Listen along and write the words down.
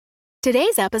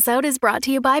Today's episode is brought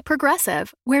to you by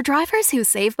Progressive, where drivers who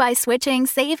save by switching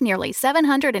save nearly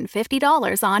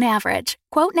 $750 on average.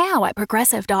 Quote now at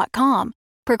Progressive.com.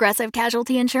 Progressive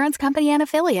Casualty Insurance Company and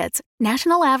Affiliates.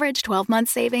 National average 12-month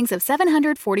savings of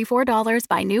 $744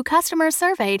 by new customers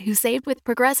surveyed who saved with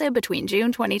Progressive between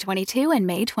June 2022 and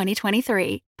May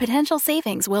 2023. Potential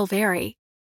savings will vary.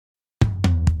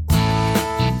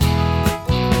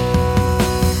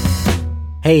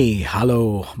 Hey,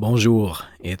 hallo, bonjour.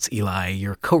 It's Eli,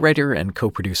 your co-writer and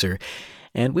co-producer,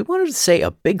 and we wanted to say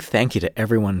a big thank you to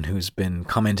everyone who's been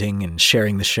commenting and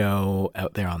sharing the show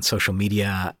out there on social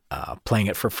media, playing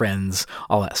it for friends,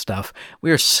 all that stuff.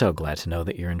 We are so glad to know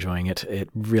that you're enjoying it. It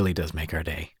really does make our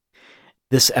day.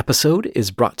 This episode is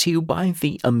brought to you by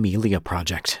The Amelia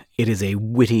Project. It is a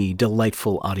witty,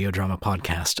 delightful audio drama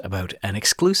podcast about an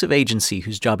exclusive agency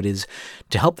whose job it is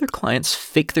to help their clients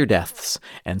fake their deaths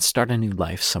and start a new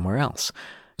life somewhere else.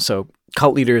 So,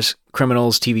 cult leaders,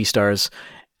 criminals, TV stars,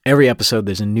 every episode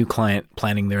there's a new client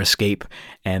planning their escape,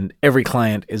 and every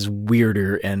client is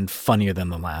weirder and funnier than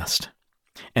the last.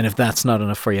 And if that's not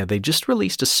enough for you, they just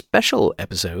released a special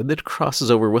episode that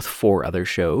crosses over with 4 other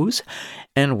shows.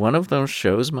 And one of those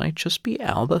shows might just be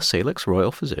Alba Salix,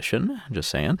 Royal Physician.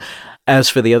 Just saying. As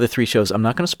for the other 3 shows, I'm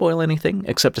not going to spoil anything,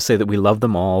 except to say that we love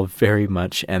them all very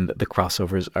much, and that the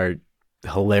crossovers are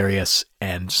hilarious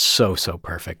and so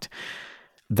perfect.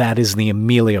 That is The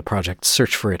Amelia Project.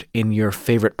 Search for it in your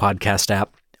favorite podcast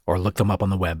app, or look them up on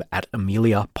the web at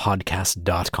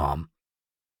ameliapodcast.com.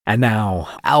 And now,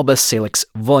 Alba Salix,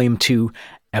 Volume 2,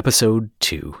 Episode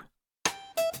 2.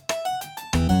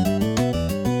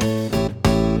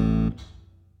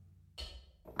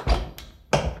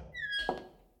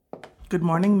 Good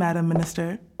morning, Madam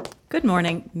Minister. Good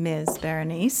morning, Ms.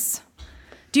 Berenice.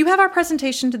 Do you have our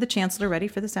presentation to the Chancellor ready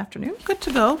for this afternoon? Good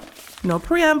to go. No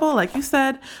preamble, like you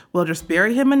said. We'll just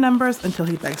bury him in numbers until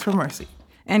he begs for mercy.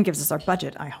 And gives us our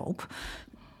budget, I hope.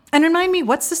 And remind me,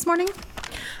 what's this morning?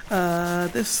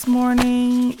 This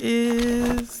morning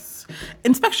is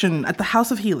inspection at the House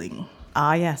of Healing.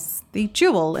 Ah, yes, the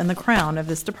jewel in the crown of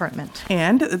this department.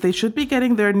 And they should be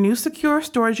getting their new secure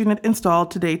storage unit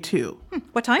installed today, too.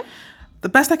 What time? The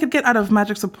best I could get out of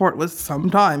Magic Support was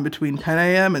sometime between 10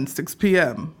 a.m. and 6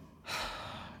 p.m.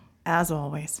 As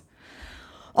always.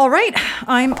 All right,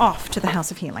 I'm off to the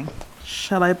House of Healing.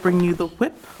 Shall I bring you the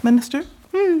whip, Minister?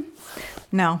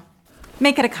 No.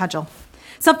 Make it a cudgel.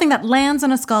 Something that lands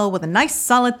on a skull with a nice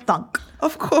solid thunk.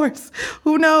 Of course.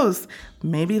 Who knows?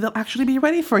 Maybe they'll actually be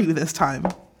ready for you this time.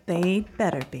 They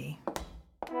better be.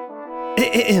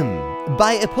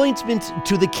 By appointment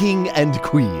to the King and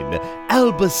Queen,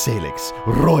 Alba Salix,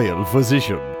 Royal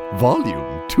Physician,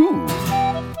 Volume 2.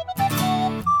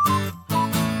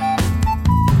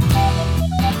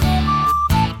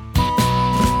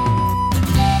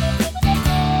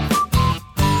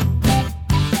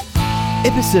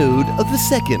 Episode of the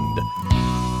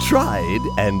 2nd. Tried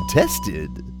and tested.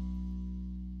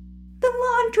 The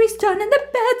laundry's done and the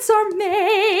beds are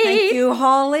made. Thank you,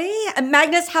 Holly.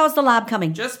 Magnus, how's the lab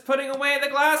coming? Just putting away the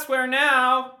glassware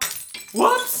now.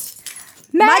 Whoops!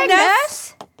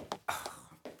 Magnus?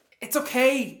 It's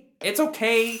okay. It's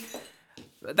okay.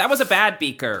 That was a bad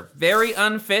beaker. Very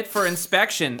unfit for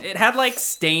inspection. It had,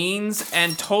 stains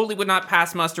and totally would not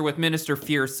pass muster with Minister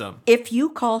Fearsome. If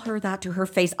you call her that to her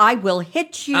face, I will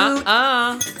hit you.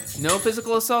 No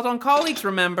physical assault on colleagues,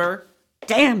 remember?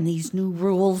 Damn these new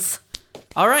rules.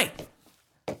 All right.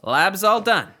 Lab's all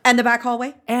done. And the back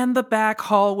hallway? And the back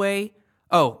hallway.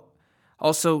 Oh,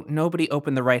 also, nobody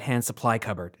opened the right-hand supply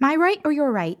cupboard. My right or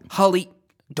your right? Holly,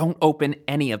 don't open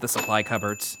any of the supply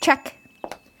cupboards. Check.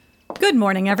 Good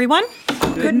morning, everyone.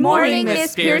 Good morning,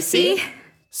 Miss Piercy.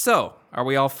 So, are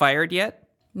we all fired yet?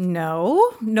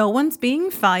 No one's being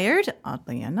fired,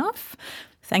 oddly enough.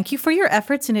 Thank you for your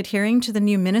efforts in adhering to the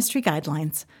new ministry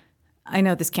guidelines. I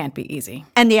know this can't be easy.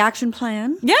 And the action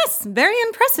plan? Yes, very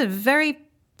impressive, very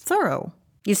thorough.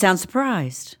 You sound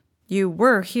surprised. You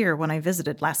were here when I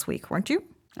visited last week, weren't you?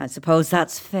 I suppose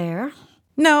that's fair.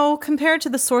 No, compared to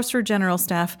the Sorcerer General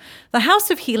staff, the House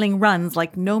of Healing runs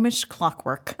like gnomish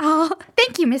clockwork. Oh,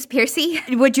 thank you, Miss Piercy.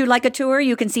 Would you like a tour?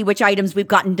 You can see which items we've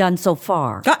gotten done so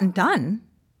far. Gotten done?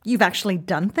 You've actually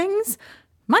done things?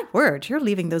 My word, you're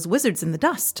leaving those wizards in the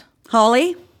dust.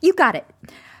 Holly? You got it.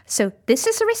 So this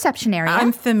is the reception area.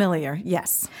 I'm familiar,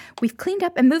 yes. We've cleaned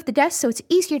up and moved the desks so it's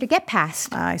easier to get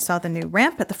past. I saw the new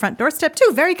ramp at the front doorstep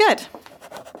too. Very good.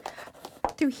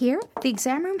 Through here, the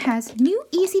exam room has new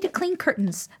easy-to-clean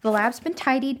curtains. The lab's been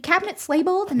tidied, cabinets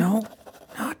labeled, and... No,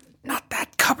 not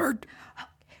that cupboard.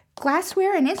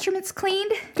 Glassware and instruments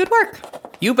cleaned. Good work.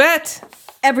 You bet.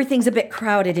 Everything's a bit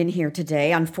crowded in here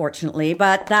today, unfortunately,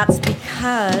 but that's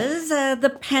because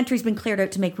the pantry's been cleared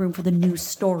out to make room for the new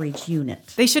storage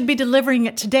unit. They should be delivering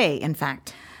it today, in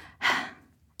fact.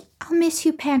 I'll miss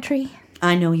you, pantry.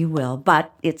 I know you will,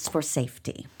 but it's for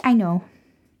safety. I know.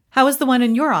 How is the one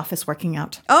in your office working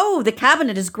out? Oh, the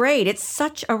cabinet is great. It's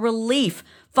such a relief,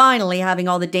 finally having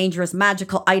all the dangerous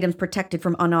magical items protected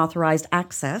from unauthorized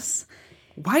access.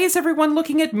 Why is everyone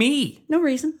looking at me? No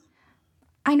reason.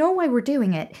 I know why we're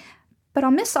doing it, but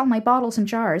I'll miss all my bottles and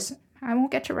jars. I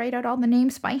won't get to write out all the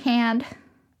names by hand.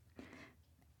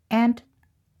 And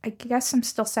I guess I'm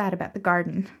still sad about the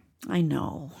garden. I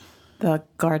know. The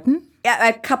garden?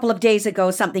 A couple of days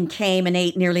ago, something came and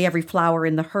ate nearly every flower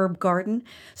in the herb garden.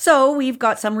 So we've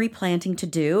got some replanting to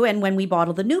do, and when we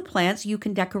bottle the new plants, you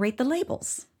can decorate the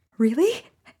labels. Really?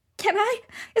 Can I?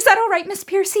 Is that all right, Miss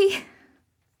Piercy?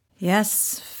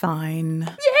 Yes, fine.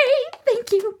 Yay!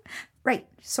 Thank you. Right,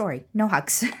 sorry, no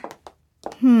hugs.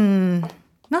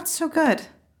 Not so good.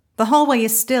 The hallway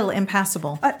is still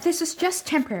impassable. This is just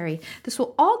temporary. This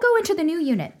will all go into the new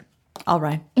unit. All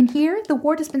right. In here, the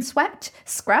ward has been swept,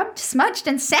 scrubbed, smudged,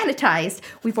 and sanitized.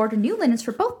 We've ordered new linens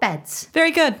for both beds.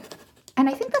 Very good. And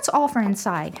I think that's all for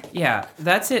inside. Yeah,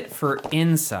 that's it for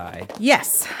inside.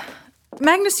 Yes.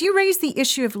 Magnus, you raised the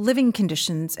issue of living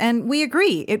conditions, and we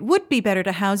agree it would be better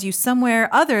to house you somewhere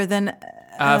other than...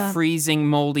 A freezing,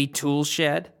 moldy tool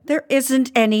shed? There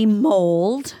isn't any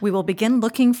mold. We will begin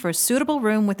looking for a suitable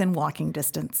room within walking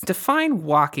distance. Define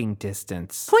walking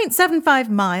distance. 0.75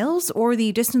 miles, or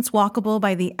the distance walkable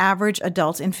by the average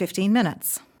adult in 15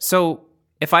 minutes. So,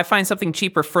 if I find something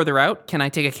cheaper further out, can I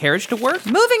take a carriage to work?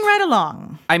 Moving right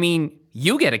along. I mean,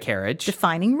 you get a carriage.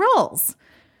 Defining roles.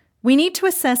 We need to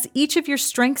assess each of your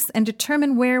strengths and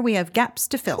determine where we have gaps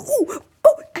to fill.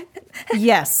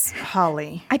 Yes,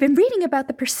 Holly. I've been reading about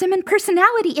the Persimmon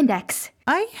Personality Index.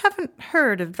 I haven't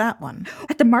heard of that one.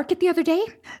 At the market the other day,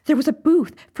 there was a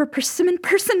booth for Persimmon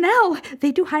personnel.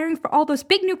 They do hiring for all those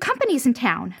big new companies in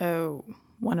town. Oh,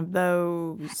 one of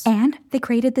those. And they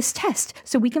created this test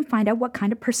so we can find out what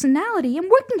kind of personality and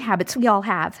working habits we all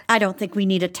have. I don't think we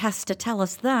need a test to tell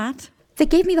us that. They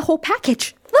gave me the whole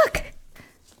package. Look!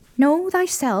 Know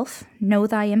thyself, know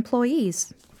thy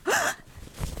employees.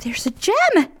 There's a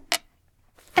gem!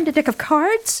 And a deck of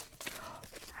cards.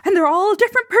 And they're all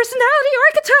different personality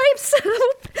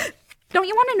archetypes. Don't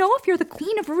you want to know if you're the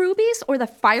Queen of Rubies or the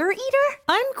Fire Eater?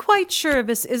 I'm quite sure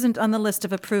this isn't on the list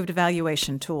of approved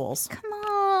evaluation tools. Come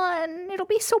on, it'll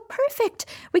be so perfect.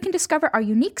 We can discover our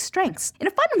unique strengths in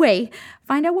a fun way.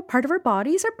 Find out what part of our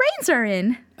bodies our brains are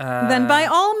in. Then by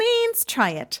all means,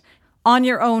 try it. On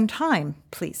your own time,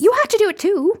 please. You have to do it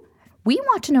too. We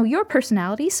want to know your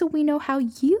personality so we know how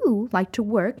you like to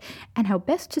work and how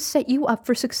best to set you up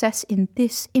for success in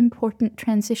this important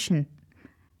transition.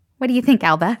 What do you think,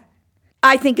 Alba?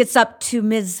 I think it's up to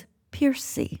Ms.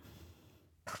 Piercy.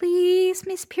 Please,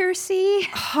 Miss Piercy.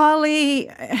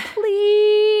 Holly.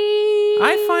 Please.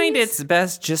 I find it's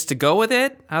best just to go with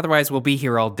it. Otherwise, we'll be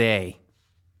here all day.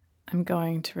 I'm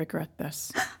going to regret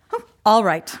this. All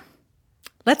right.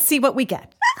 Let's see what we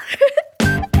get.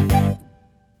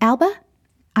 Alba,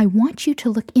 I want you to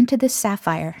look into this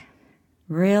sapphire.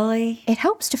 Really? It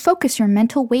helps to focus your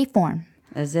mental waveform.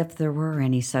 As if there were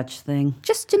any such thing.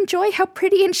 Just enjoy how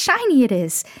pretty and shiny it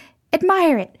is.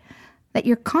 Admire it. Let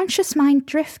your conscious mind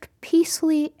drift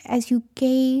peacefully as you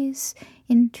gaze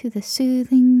into the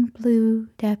soothing blue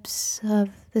depths of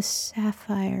the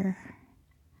sapphire.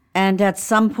 And at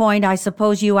some point, I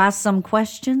suppose you ask some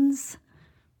questions?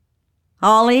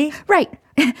 Holly? Right.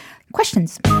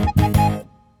 Questions.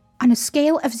 On a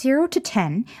scale of 0 to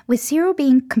 10, with 0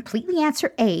 being completely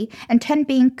answer A and 10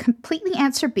 being completely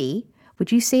answer B,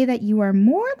 would you say that you are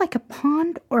more like a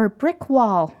pond or a brick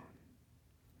wall?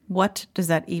 What does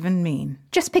that even mean?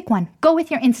 Just pick one. Go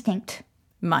with your instinct.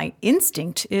 My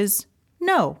instinct is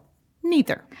no,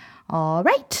 neither. All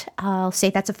right. I'll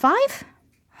say that's a 5.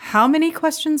 How many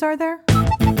questions are there?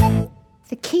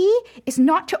 The key is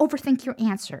not to overthink your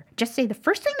answer. Just say the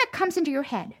first thing that comes into your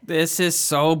head. This is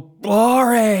so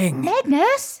boring.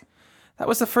 Magnus? That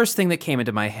was the first thing that came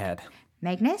into my head.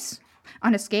 Magnus,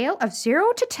 on a scale of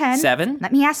 0 to 10... 7.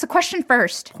 Let me ask the question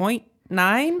first.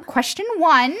 0.9? Question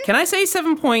 1. Can I say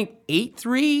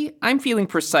 7.83? I'm feeling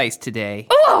precise today.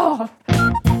 Oh!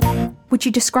 Would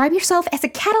you describe yourself as a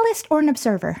catalyst or an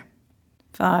observer?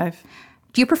 5.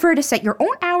 Do you prefer to set your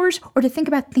own hours or to think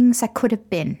about things that could have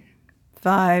been?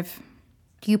 5.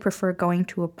 Do you prefer going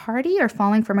to a party or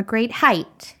falling from a great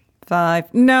height?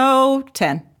 5. No,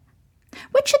 10.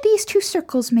 Which of these two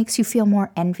circles makes you feel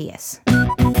more envious?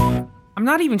 I'm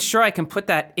not even sure I can put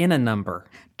that in a number.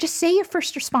 Just say your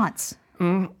first response.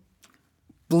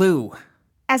 Blue.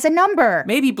 As a number.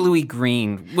 Maybe bluey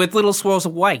green with little swirls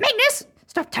of white. Magnus,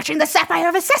 stop touching the sapphire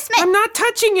of assessment. I'm not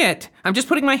touching it. I'm just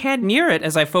putting my hand near it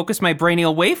as I focus my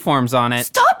brainial waveforms on it.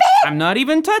 Stop it! I'm not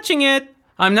even touching it.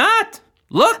 I'm not.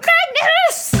 Look.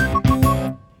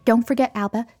 Magnus! Don't forget,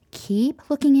 Alba, keep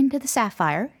looking into the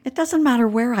sapphire. It doesn't matter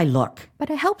where I look. But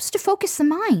it helps to focus the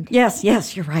mind. Yes,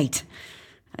 you're right.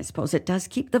 I suppose it does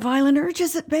keep the violent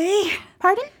urges at bay.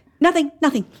 Pardon? Nothing.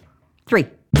 3.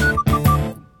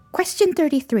 Question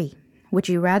 33. Would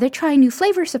you rather try new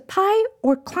flavors of pie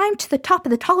or climb to the top of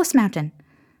the tallest mountain?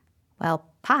 Well,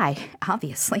 pie,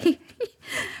 obviously.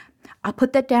 I'll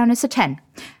put that down as a 10.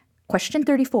 Question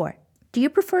 34. Do you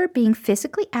prefer being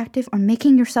physically active or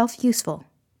making yourself useful?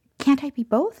 Can't I be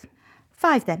both?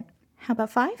 5 then. How about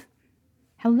 5?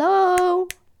 Hello?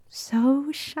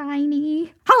 So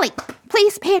shiny. Holly,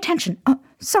 please pay attention. Oh,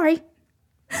 sorry.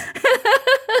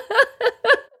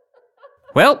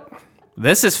 Well,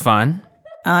 this is fun.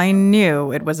 I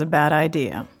knew it was a bad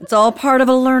idea. It's all part of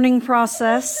a learning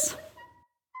process.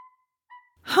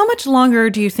 How much longer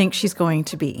do you think she's going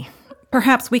to be?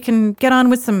 Perhaps we can get on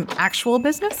with some actual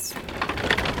business?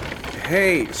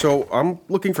 Hey, so I'm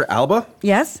looking for Alba.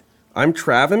 Yes? I'm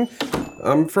Travin.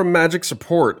 I'm from Magic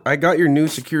Support. I got your new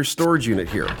secure storage unit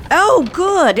here. Oh,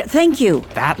 good. Thank you.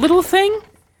 That little thing?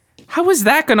 How is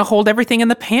that going to hold everything in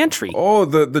the pantry? Oh,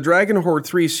 the Dragon Horde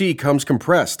 3C comes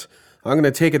compressed. I'm going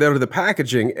to take it out of the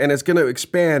packaging, and it's going to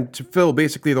expand to fill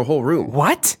basically the whole room.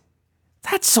 What?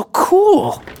 That's so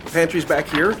cool. Pantry's back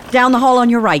here? Down the hall on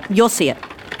your right. You'll see it.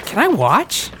 Can I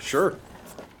watch? Sure.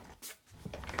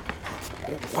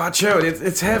 Watch out,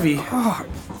 it's heavy. Oh,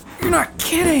 you're not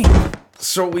kidding.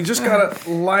 So we just gotta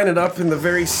line it up in the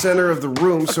very center of the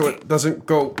room so it doesn't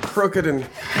go crooked and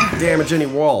damage any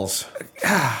walls.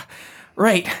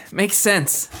 Right, makes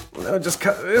sense. Now just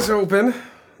cut this open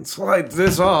and slide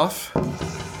this off.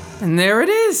 And there it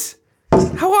is.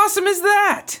 How awesome is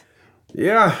that?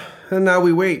 Yeah, and now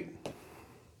we wait.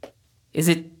 Is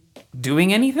it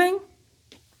doing anything?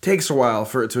 Takes a while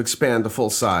for it to expand to full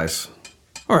size.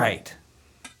 All right.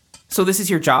 So this is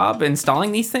your job,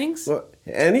 installing these things? Well,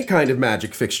 any kind of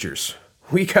magic fixtures.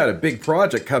 We got a big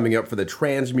project coming up for the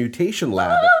Transmutation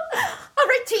Lab. All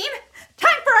right, team.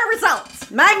 Time for our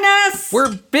results. Magnus!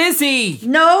 We're busy!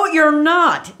 No, you're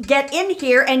not. Get in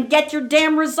here and get your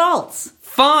damn results.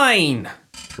 Fine!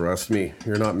 Trust me,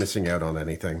 you're not missing out on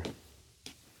anything.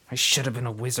 I should have been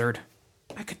a wizard.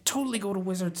 I could totally go to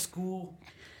wizard school.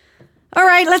 All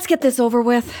right, let's get this over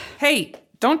with. Hey,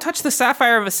 don't touch the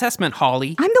sapphire of assessment,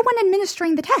 Holly. I'm the one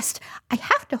administering the test. I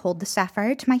have to hold the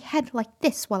sapphire to my head like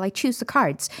this while I choose the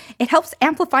cards. It helps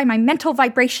amplify my mental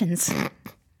vibrations.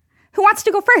 Who wants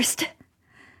to go first?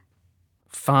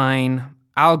 Fine,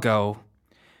 I'll go.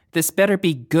 This better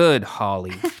be good,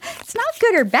 Holly. It's not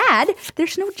good or bad.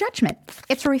 There's no judgment.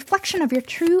 It's a reflection of your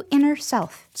true inner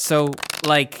self. So,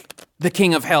 like, the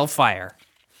King of Hellfire.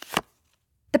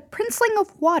 The Princeling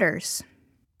of Waters.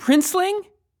 Princeling?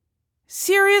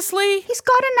 Seriously? He's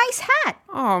got a nice hat.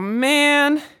 Oh,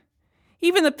 man.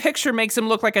 Even the picture makes him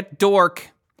look like a dork.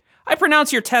 I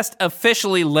pronounce your test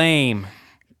officially lame.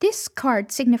 This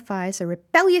card signifies a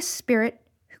rebellious spirit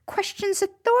who questions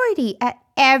authority at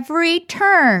every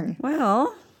turn.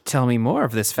 Well, Tell me more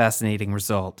of this fascinating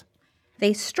result.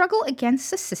 They struggle against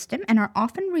the system and are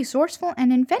often resourceful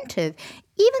and inventive,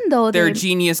 even though Their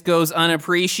genius goes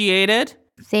unappreciated?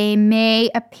 they may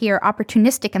appear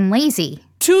opportunistic and lazy.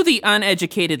 To the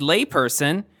uneducated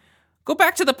layperson, go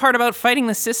back to the part about fighting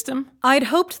the system. I'd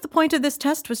hoped the point of this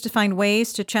test was to find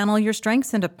ways to channel your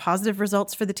strengths into positive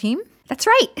results for the team. That's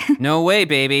right. No way,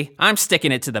 baby. I'm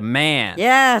sticking it to the man.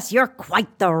 yes, you're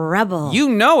quite the rebel. You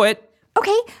know it.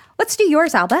 Okay, let's do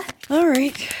yours, Alba. All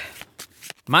right.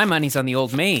 My money's on the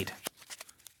old maid.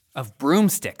 Of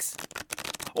broomsticks.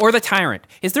 Or the tyrant.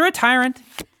 Is there a tyrant?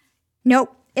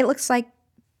 Nope, it looks like...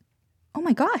 Oh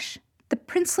my gosh, the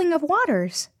Princeling of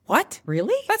Waters. What?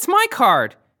 Really? That's my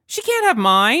card. She can't have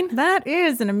mine. That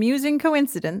is an amusing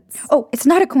coincidence. Oh, it's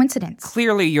not a coincidence.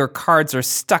 Clearly your cards are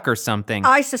stuck or something.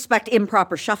 I suspect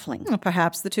improper shuffling. Well,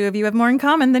 perhaps the two of you have more in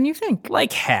common than you think.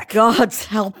 Like heck. God's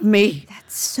help me.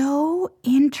 So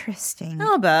interesting.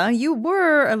 Alba, you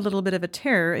were a little bit of a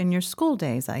terror in your school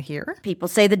days, I hear. People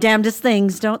say the damnedest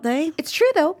things, don't they? It's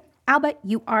true, though. Alba,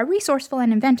 you are resourceful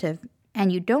and inventive,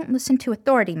 and you don't listen to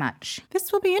authority much.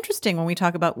 This will be interesting when we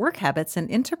talk about work habits and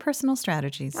interpersonal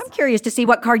strategies. I'm curious to see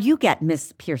what card you get,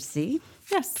 Miss Piercy.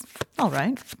 Yes, all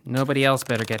right. Nobody else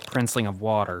better get Princeling of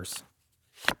Waters.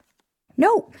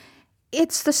 No,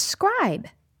 it's the scribe,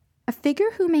 a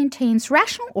figure who maintains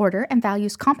rational order and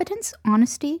values competence,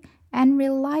 honesty, and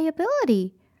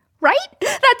reliability. Right?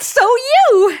 That's so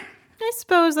you! I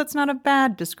suppose that's not a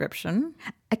bad description.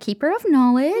 A keeper of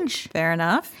knowledge. Fair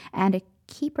enough. And a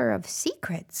keeper of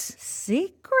secrets.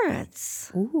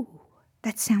 Secrets? Ooh,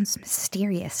 that sounds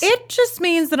mysterious. It just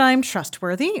means that I'm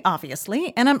trustworthy,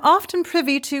 obviously, and I'm often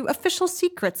privy to official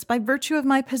secrets by virtue of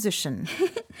my position.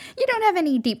 You don't have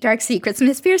any deep, dark secrets,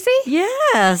 Miss Piercy?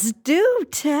 Yes, do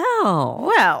tell.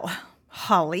 Well,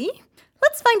 Holly,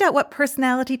 let's find out what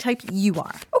personality type you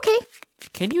are. Okay.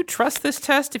 Can you trust this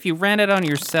test if you ran it on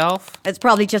yourself? It's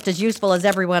probably just as useful as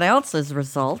everyone else's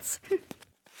results.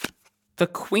 The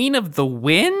Queen of the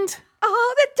Wind?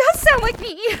 Oh, that does sound like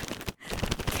me.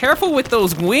 Careful with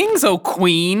those wings, oh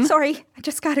queen! Sorry, I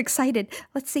just got excited.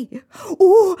 Let's see.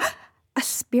 Ooh, a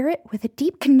spirit with a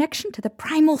deep connection to the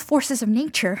primal forces of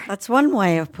nature. That's one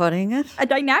way of putting it. A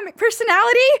dynamic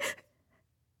personality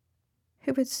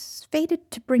who was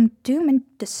fated to bring doom and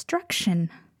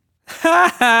destruction.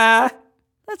 Ha ha!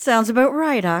 That sounds about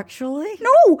right, actually.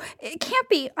 No, it can't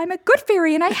be. I'm a good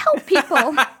fairy and I help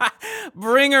people.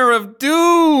 Bringer of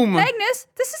doom! Magnus,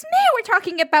 this is me we're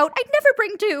talking about. I'd never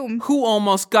bring doom. Who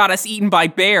almost got us eaten by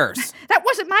bears? That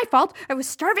wasn't my fault. I was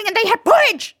starving and they had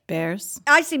porridge. Bears?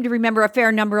 I seem to remember a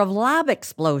fair number of lab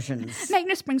explosions.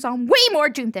 Magnus brings on way more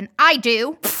doom than I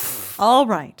do. All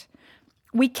right.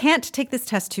 We can't take this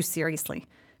test too seriously.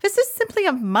 This is simply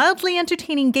a mildly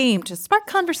entertaining game to spark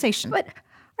conversation. But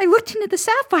I looked into the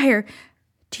sapphire.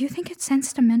 Do you think it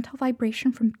sensed a mental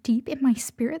vibration from deep in my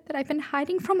spirit that I've been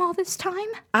hiding from all this time?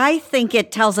 I think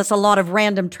it tells us a lot of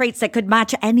random traits that could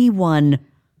match anyone.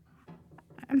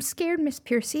 I'm scared, Miss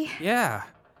Piercy. Yeah.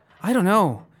 I don't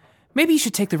know. Maybe you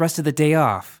should take the rest of the day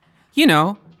off. You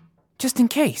know, just in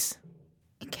case.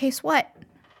 In case what?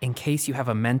 In case you have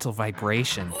a mental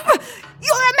vibration.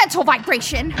 You're a mental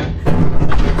vibration!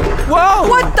 Whoa!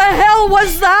 What the hell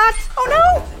was that? Oh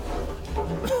no!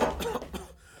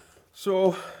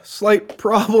 So, slight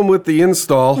problem with the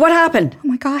install. What happened? Oh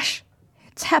my gosh,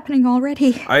 it's happening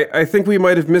already. I think we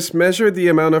might have mismeasured the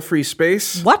amount of free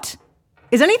space. What?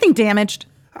 Is anything damaged?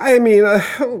 I mean, a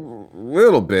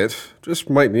little bit. Just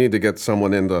might need to get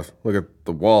someone in to look at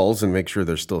the walls and make sure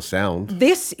they're still sound.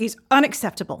 This is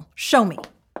unacceptable. Show me.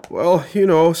 Well, you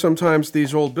know, sometimes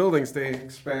these old buildings, they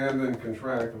expand and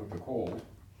contract with the cold.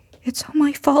 It's all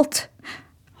my fault.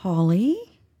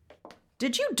 Holly?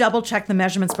 Did you double check the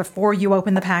measurements before you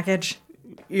opened the package?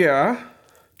 Yeah,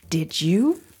 Did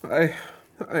you? I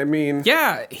mean...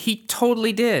 Yeah, he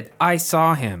totally did. I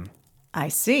saw him. I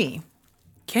see.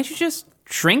 Can't you just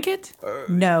shrink it?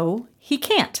 No, he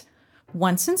can't.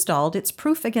 Once installed, it's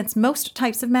proof against most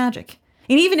types of magic.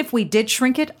 And even if we did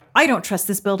shrink it, I don't trust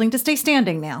this building to stay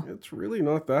standing now. It's really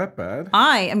not that bad.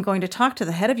 I am going to talk to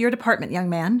the head of your department, young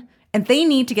man, and they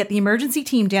need to get the emergency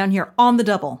team down here on the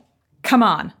double. Come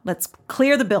on, let's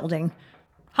clear the building.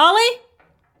 Holly?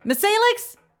 Miss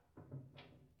Alex?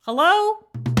 Hello?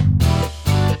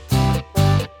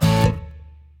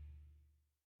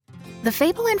 The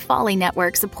Fable and Folly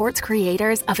Network supports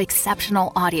creators of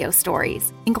exceptional audio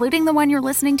stories, including the one you're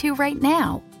listening to right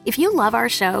now. If you love our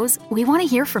shows, we want to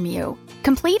hear from you.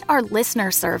 Complete our listener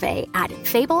survey at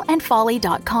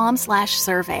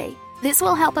fableandfolly.com/survey. This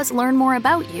will help us learn more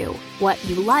about you, what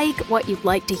you like, what you'd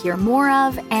like to hear more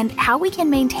of, and how we can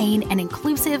maintain an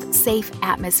inclusive, safe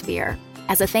atmosphere.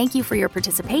 As a thank you for your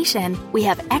participation, we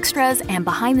have extras and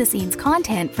behind-the-scenes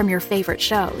content from your favorite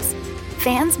shows.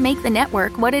 Fans make the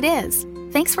network what it is.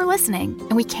 Thanks for listening,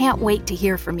 and we can't wait to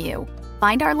hear from you.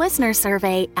 Find our listener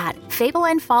survey at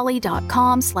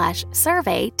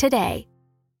fableandfolly.com/survey today.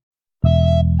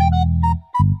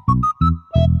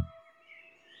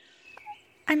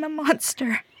 I'm a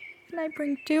monster, and I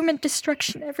bring doom and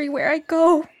destruction everywhere I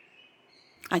go.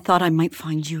 I thought I might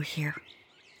find you here.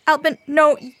 Albin,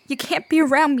 no, you can't be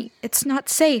around me. It's not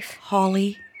safe.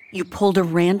 Holly, you pulled a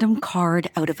random card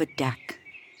out of a deck.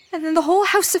 And then the whole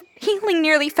house of healing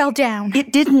nearly fell down.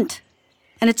 It didn't.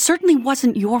 And it certainly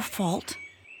wasn't your fault.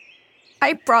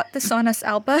 I brought this on us,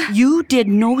 Alba. You did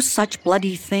no such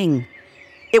bloody thing.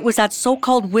 It was that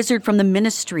so-called wizard from the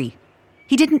ministry.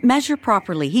 He didn't measure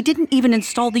properly. He didn't even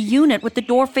install the unit with the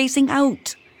door facing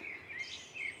out.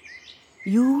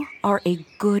 You are a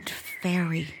good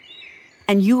fairy,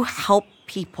 and you help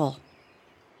people.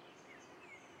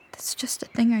 That's just a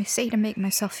thing I say to make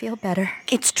myself feel better.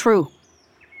 It's true.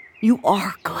 You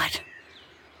are good.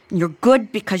 You're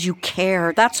good because you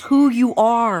care. That's who you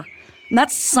are. And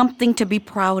that's something to be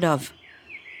proud of.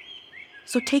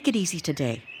 So take it easy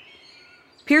today.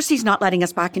 Piercy's not letting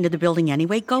us back into the building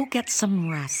anyway. Go get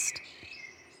some rest.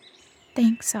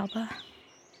 Thanks, Alba.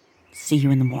 See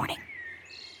you in the morning.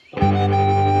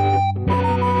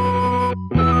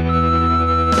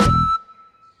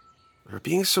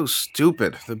 being so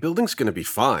stupid. The building's gonna be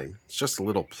fine. It's just a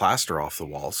little plaster off the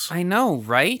walls. I know,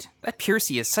 right? That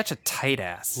Piercy is such a tight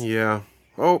ass. Yeah.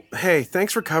 Oh, hey,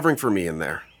 thanks for covering for me in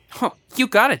there. Oh, you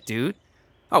got it, dude.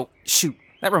 Oh, shoot.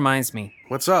 That reminds me.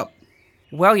 What's up?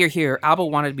 While you're here, Alba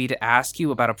wanted me to ask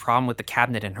you about a problem with the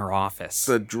cabinet in her office.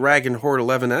 The Dragon Horde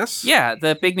 11S? Yeah,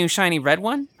 the big new shiny red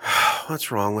one.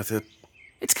 What's wrong with it?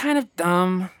 It's kind of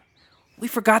dumb. We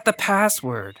forgot the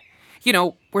password. You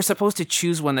know, we're supposed to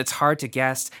choose one that's hard to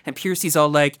guess, and Piercy's all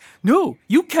like, "No,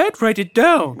 you can't write it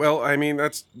down." Well, I mean,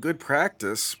 that's good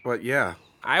practice, but yeah.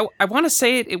 I want to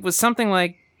say it was something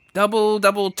like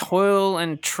double toil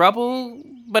and trouble,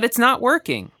 but it's not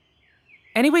working.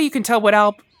 Any way you can tell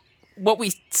what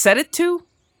we set it to?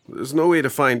 There's no way to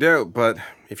find out, but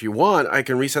if you want, I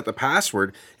can reset the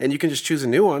password, and you can just choose a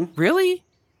new one. Really?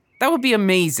 That would be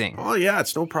amazing. Oh yeah,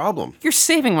 it's no problem. You're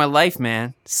saving my life,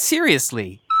 man.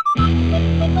 Seriously.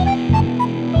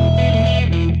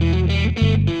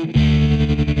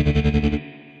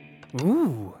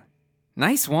 Ooh,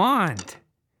 nice wand.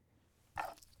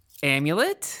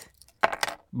 Amulet.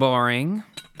 Boring.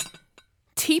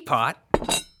 Teapot.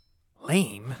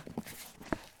 Lame.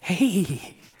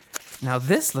 Hey, now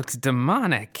this looks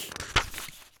demonic.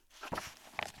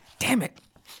 Damn it.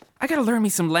 I gotta learn me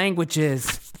some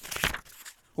languages.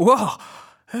 Whoa,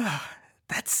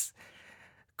 that's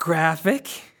graphic.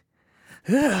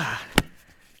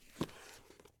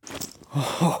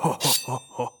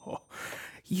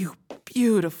 You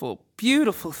beautiful,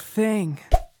 beautiful thing.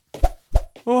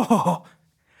 Oh,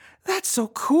 that's so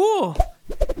cool.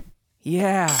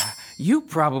 Yeah, you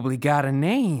probably got a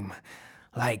name.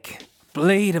 Like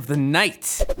Blade of the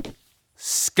Night,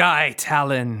 Sky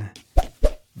Talon,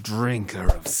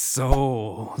 Drinker of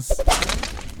Souls.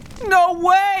 No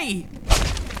way!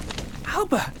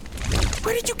 Alba,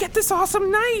 where did you get this awesome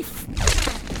knife?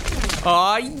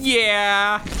 Aw,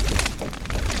 yeah.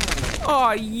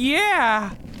 Aw,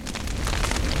 yeah.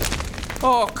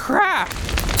 Oh, crap.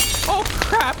 Oh,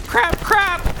 crap.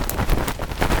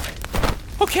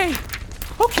 Okay.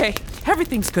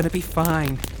 Everything's gonna be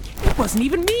fine. It wasn't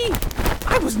even me.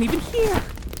 I wasn't even here.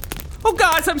 Oh,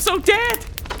 gosh, I'm so dead.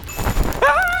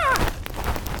 Ah!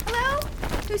 Hello?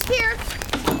 Who's here?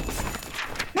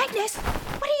 Magnus,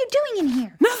 what are you doing in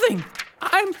here? Nothing.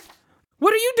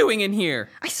 What are you doing in here?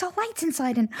 I saw lights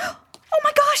inside and... Oh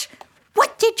my gosh!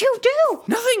 What did you do?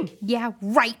 Nothing. Yeah,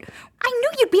 right. I knew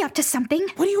you'd be up to something.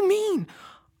 What do you mean?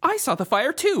 I saw the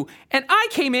fire too, and I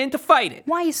came in to fight it.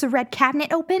 Why is the red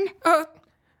cabinet open?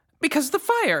 Because the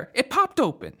fire, it popped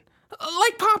open.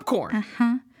 Like popcorn.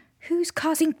 Uh-huh. Who's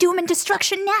causing doom and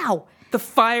destruction now? The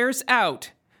fire's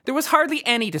out. There was hardly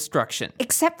any destruction.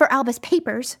 Except for Alba's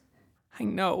papers. I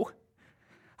know.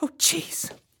 Oh,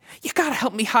 jeez. You gotta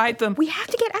help me hide them. We have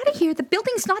to get out of here. The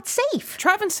building's not safe.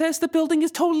 Traven says the building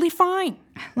is totally fine.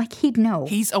 Like he'd know.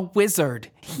 He's a wizard.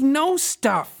 He knows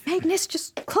stuff. Magnus,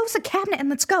 just close the cabinet and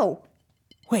let's go.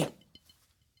 Wait.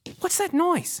 What's that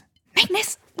noise?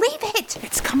 Magnus, leave it.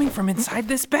 It's coming from inside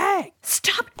this bag.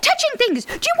 Stop touching things.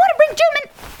 Do you want to bring doom and...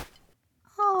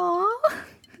 Aww.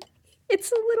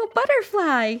 It's a little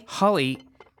butterfly. Holly.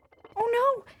 Oh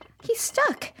no, he's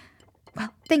stuck.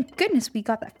 Well, thank goodness we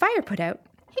got that fire put out.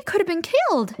 He could have been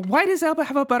killed. Why does Alba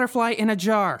have a butterfly in a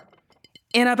jar?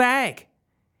 In a bag?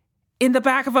 In the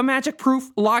back of a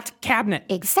magic-proof locked cabinet?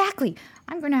 Exactly.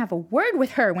 I'm going to have a word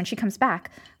with her when she comes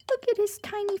back. Look at his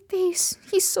tiny face.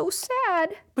 He's so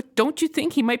sad. But don't you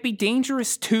think he might be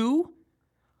dangerous too?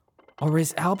 Or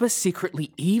is Alba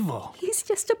secretly evil? He's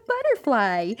just a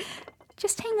butterfly.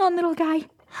 Just hang on, little guy.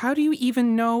 How do you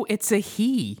even know it's a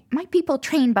he? My people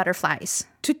train butterflies.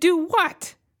 To do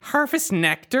what? Harvest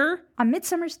nectar? On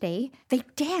Midsummer's Day, they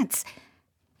dance.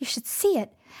 You should see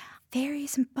it.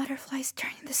 Fairies and butterflies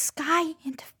turning the sky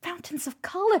into fountains of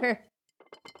color.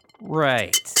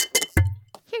 Right.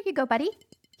 Here you go, buddy.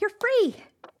 You're free.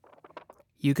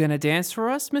 You gonna dance for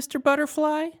us, Mr.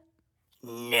 Butterfly?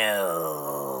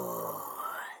 No.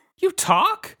 You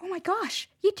talk? Oh my gosh,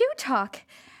 you do talk.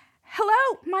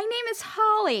 Hello, my name is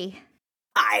Holly.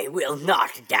 I will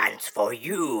not dance for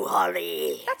you,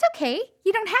 Holly. That's okay.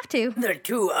 You don't have to. The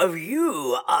two of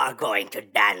you are going to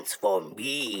dance for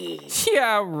me.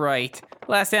 Yeah, right.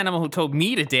 Last animal who told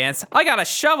me to dance, I got a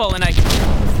shovel and I...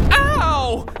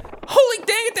 Ow! Holy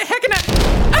dang it, the heck in that...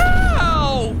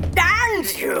 Ow! Dance,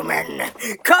 human!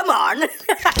 Come on!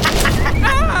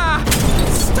 Ah!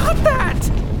 Stop that!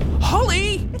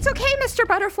 Holly! It's okay, Mr.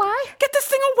 Butterfly. Get this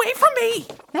thing away from me!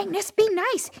 Magnus, be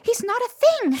nice. He's not a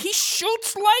thing. He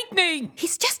shoots lightning!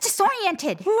 He's just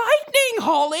disoriented. Lightning,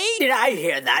 Holly! Did I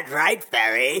hear that right,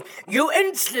 Fairy? You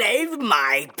enslaved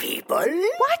my people?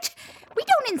 What? We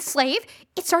don't enslave.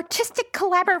 It's artistic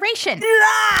collaboration.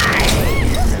 Lie!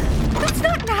 That's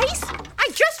not nice. I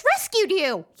just rescued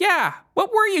you. Yeah,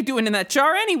 what were you doing in that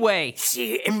jar anyway?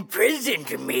 She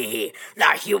imprisoned me.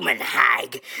 The human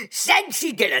hag said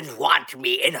she didn't want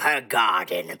me in her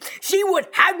garden. She would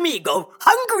have me go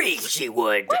hungry, she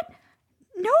would. What?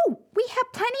 No, we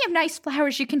have plenty of nice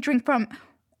flowers you can drink from.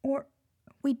 Or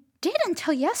we did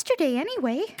until yesterday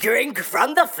anyway. Drink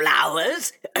from the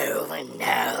flowers? Oh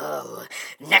no.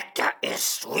 Nectar is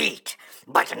sweet.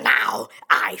 But now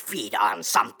I feed on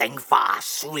something far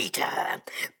sweeter.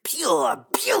 Pure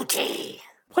beauty.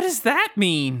 What does that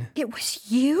mean? It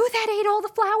was you that ate all the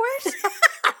flowers?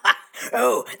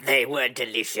 Oh, they were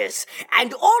delicious.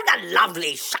 And all the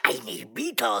lovely shiny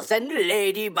beetles and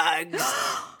ladybugs.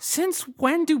 Since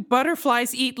when do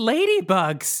butterflies eat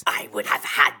ladybugs? I would have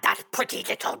had that pretty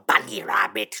little bunny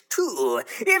rabbit, too,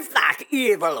 if that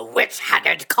evil witch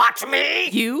hadn't caught me.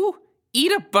 You?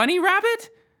 Eat a bunny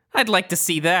rabbit? I'd like to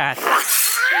see that.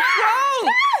 Whoa!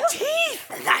 Teeth!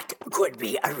 That could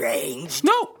be arranged.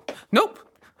 Nope.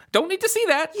 Don't need to see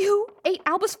that. You ate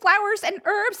Alba's flowers and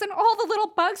herbs and all the little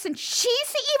bugs, and she's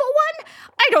the evil one?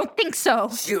 I don't think so.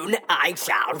 Soon I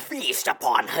shall feast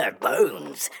upon her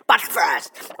bones. But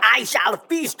first, I shall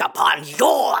feast upon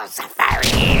yours,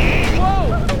 fairy.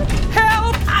 Whoa!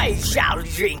 Help! I shall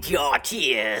drink your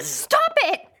tears. Stop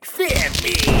it! Fear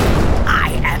me.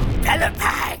 I am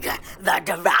Belapag, the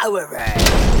Devourer.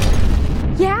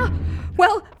 Yeah?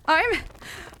 Well, I'm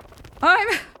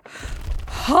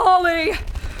Holly,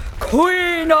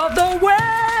 Queen of the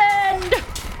Wind!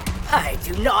 I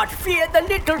do not fear the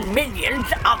little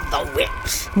minions of the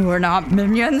witch. We're not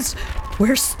minions.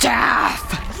 We're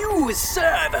staff. You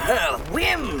serve her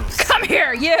whims. Come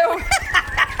here, you!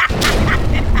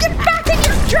 Get back in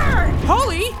your jar!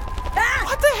 Holly?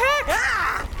 What the heck?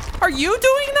 Are you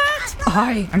doing that?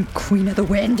 I am Queen of the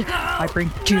Wind. I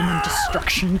bring doom and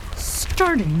destruction,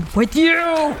 starting with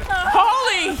you!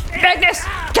 Holly! Magnus,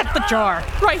 get the jar!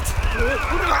 Right.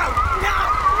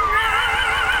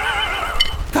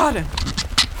 Got him.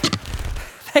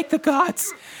 Thank the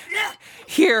gods.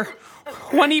 Here,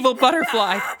 one evil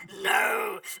butterfly.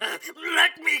 No,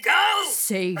 let me go.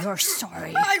 Say you're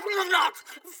sorry. I will not.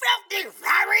 Filthy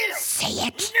fairies. Say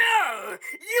it. No,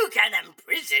 you can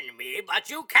imprison me, but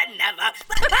you can never.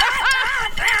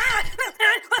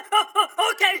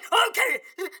 Okay.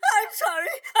 I'm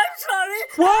sorry.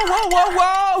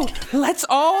 Whoa. Let's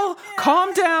all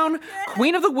calm down.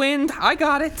 Queen of the Wind, I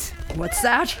got it. What's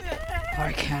that?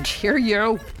 I can't hear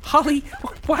you. Holly,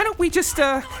 why don't we just,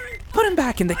 put him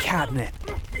back in the cabinet?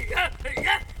 Yeah.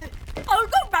 I'll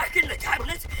go back in the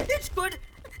cabinet. It's good.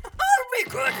 I'll be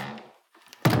good.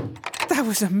 That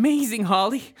was amazing,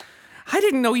 Holly. I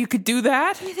didn't know you could do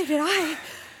that. Neither did I.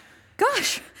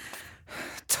 Gosh.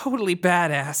 Totally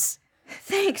badass.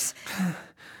 Thanks.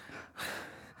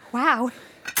 Wow.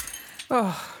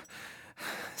 Oh,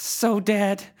 so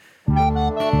dead.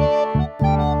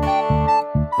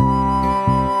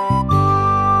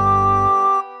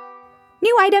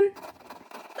 New item.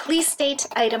 Please state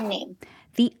item name.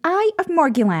 The Eye of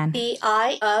Morgulan. The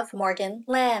Eye of Morgan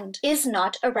Land is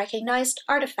not a recognized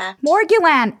artifact.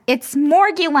 Morgulan! It's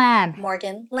Morgulan!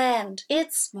 Morgan Land.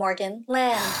 It's Morgan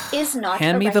Land is not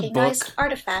Hand a me the recognized book.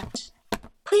 artifact.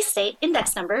 Please state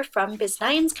index number from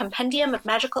Biznayan's Compendium of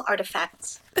Magical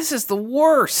Artifacts. This is the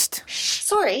worst.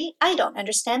 Sorry, I don't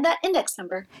understand that index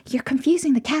number. You're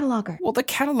confusing the cataloger. Well, the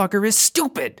cataloger is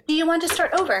stupid. Do you want to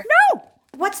start over? No!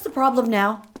 What's the problem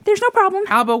now? There's no problem.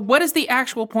 Alba, what is the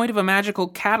actual point of a magical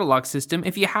catalog system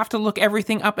if you have to look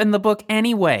everything up in the book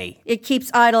anyway? It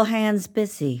keeps idle hands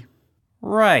busy.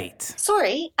 Right.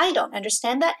 Sorry, I don't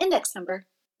understand that index number.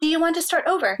 Do you want to start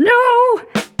over? No!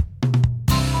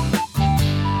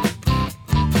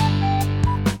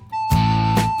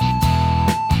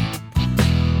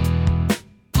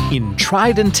 In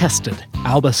Tried and Tested,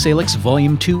 Alba Salix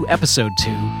Volume 2, Episode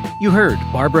 2, you heard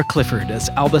Barbara Clifford as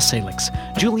Alba Salix,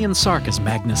 Julian Sark as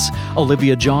Magnus,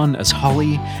 Olivia John as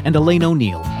Holly, and Elaine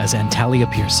O'Neill as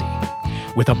Antalya Piercy.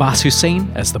 With Abbas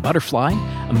Hussein as the Butterfly,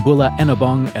 Mbula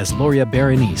Enobong as Loria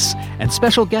Berenice, and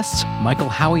special guests Michael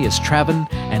Howie as Traven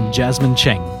and Jasmine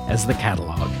Cheng as the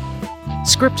Catalog.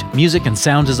 Script, music, and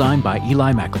sound design by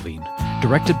Eli McElveen.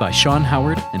 Directed by Sean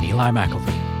Howard and Eli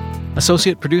McElveen.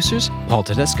 Associate producers, Paul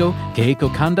Tedesco,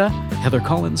 Keiko Kanda, Heather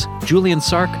Collins, Julian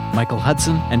Sark, Michael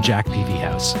Hudson, and Jack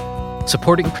Peavyhouse.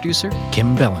 Supporting producer,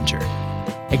 Kim Bellinger.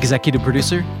 Executive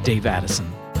producer, Dave Addison.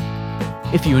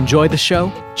 If you enjoy the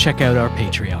show, check out our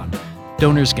Patreon.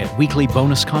 Donors get weekly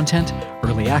bonus content,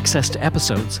 early access to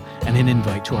episodes, and an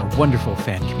invite to our wonderful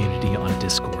fan community on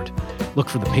Discord. Look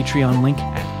for the Patreon link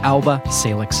at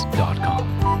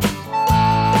albasalix.com.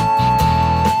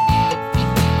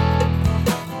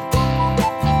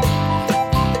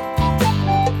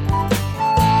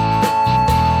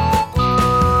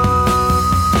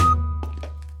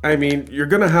 I mean, you're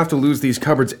gonna have to lose these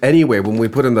cupboards anyway when we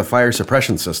put in the fire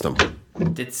suppression system.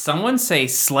 Did someone say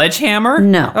sledgehammer?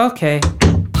 No. Okay.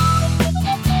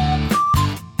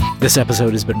 This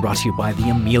episode has been brought to you by The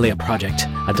Amelia Project,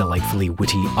 a delightfully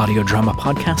witty audio drama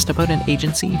podcast about an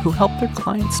agency who help their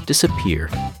clients disappear.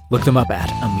 Look them up at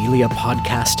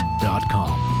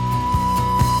ameliapodcast.com.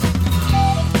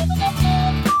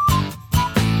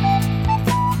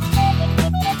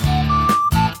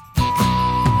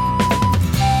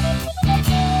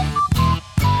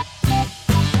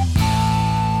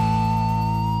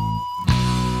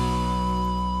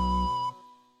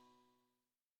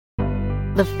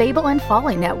 The Fable and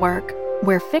Folly Network,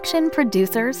 where fiction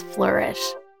producers flourish.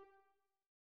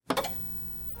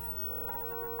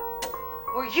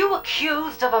 Were you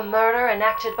accused of a murder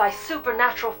enacted by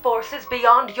supernatural forces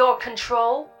beyond your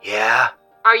control? Yeah.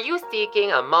 Are you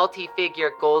seeking a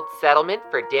multi-figure gold settlement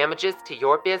for damages to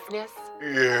your business?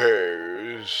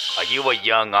 Yes. Are you a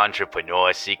young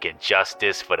entrepreneur seeking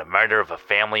justice for the murder of a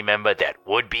family member that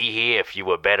would be here if you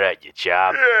were better at your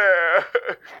job? Yeah.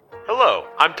 Hello,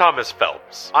 I'm Thomas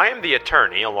Phelps. I am the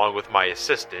attorney, along with my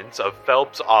assistants, of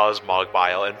Phelps, Oz,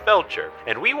 Mogbile, and Felcher,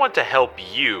 and we want to help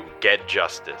you get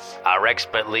justice. Our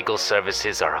expert legal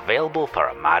services are available for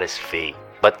a modest fee,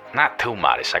 but not too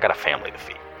modest. I got a family to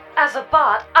feed. As a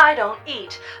bot, I don't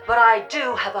eat, but I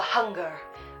do have a hunger.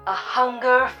 A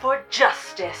hunger for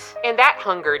justice. And that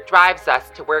hunger drives us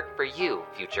to work for you,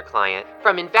 future client.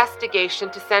 From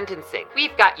investigation to sentencing,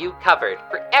 we've got you covered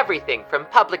for everything from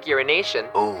public urination.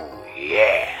 Ooh,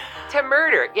 yeah. To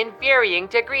murder in varying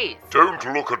degrees. Don't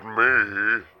look at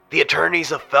me. The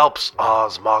attorneys of Phelps,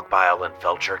 Oz, Mogbile, and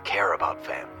Felcher care about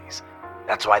families.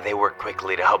 That's why they work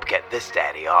quickly to help get this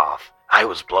daddy off. I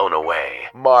was blown away.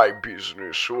 My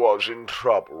business was in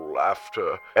trouble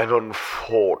after an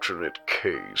unfortunate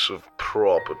case of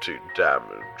property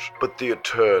damage, but the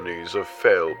attorneys of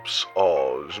Phelps,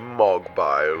 Oz,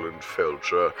 Mogbile, and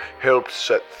Felcher helped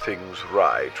set things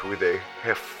right with a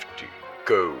hefty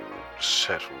gold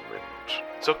settlement.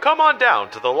 So come on down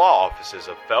to the law offices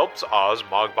of Phelps, Oz,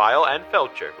 Mogbile, and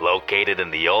Felcher. Located in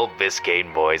the old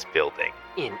Biscayne Boys building.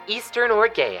 In Eastern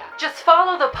Orgea. Just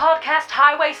follow the podcast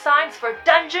highway signs for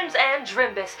Dungeons and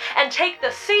Drimbus and take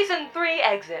the Season 3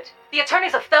 exit. The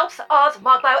attorneys of Phelps, Oz,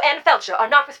 Mogbile, and Felcher are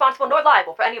not responsible nor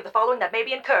liable for any of the following that may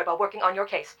be incurred while working on your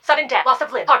case. Sudden death, loss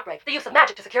of limb, heartbreak, the use of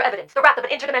magic to secure evidence, the wrath of an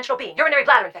interdimensional being, urinary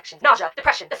bladder infections, nausea,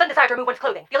 depression, the sudden desire to remove one's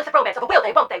clothing, the illicit romance of a will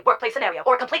they, won't they, workplace scenario,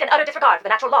 or complete and utter disregard for the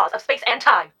natural laws of space and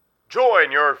time.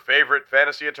 Join your favorite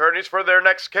fantasy attorneys for their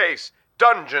next case.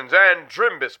 Dungeons and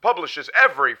Drimbus publishes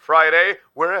every Friday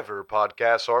wherever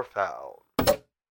podcasts are found.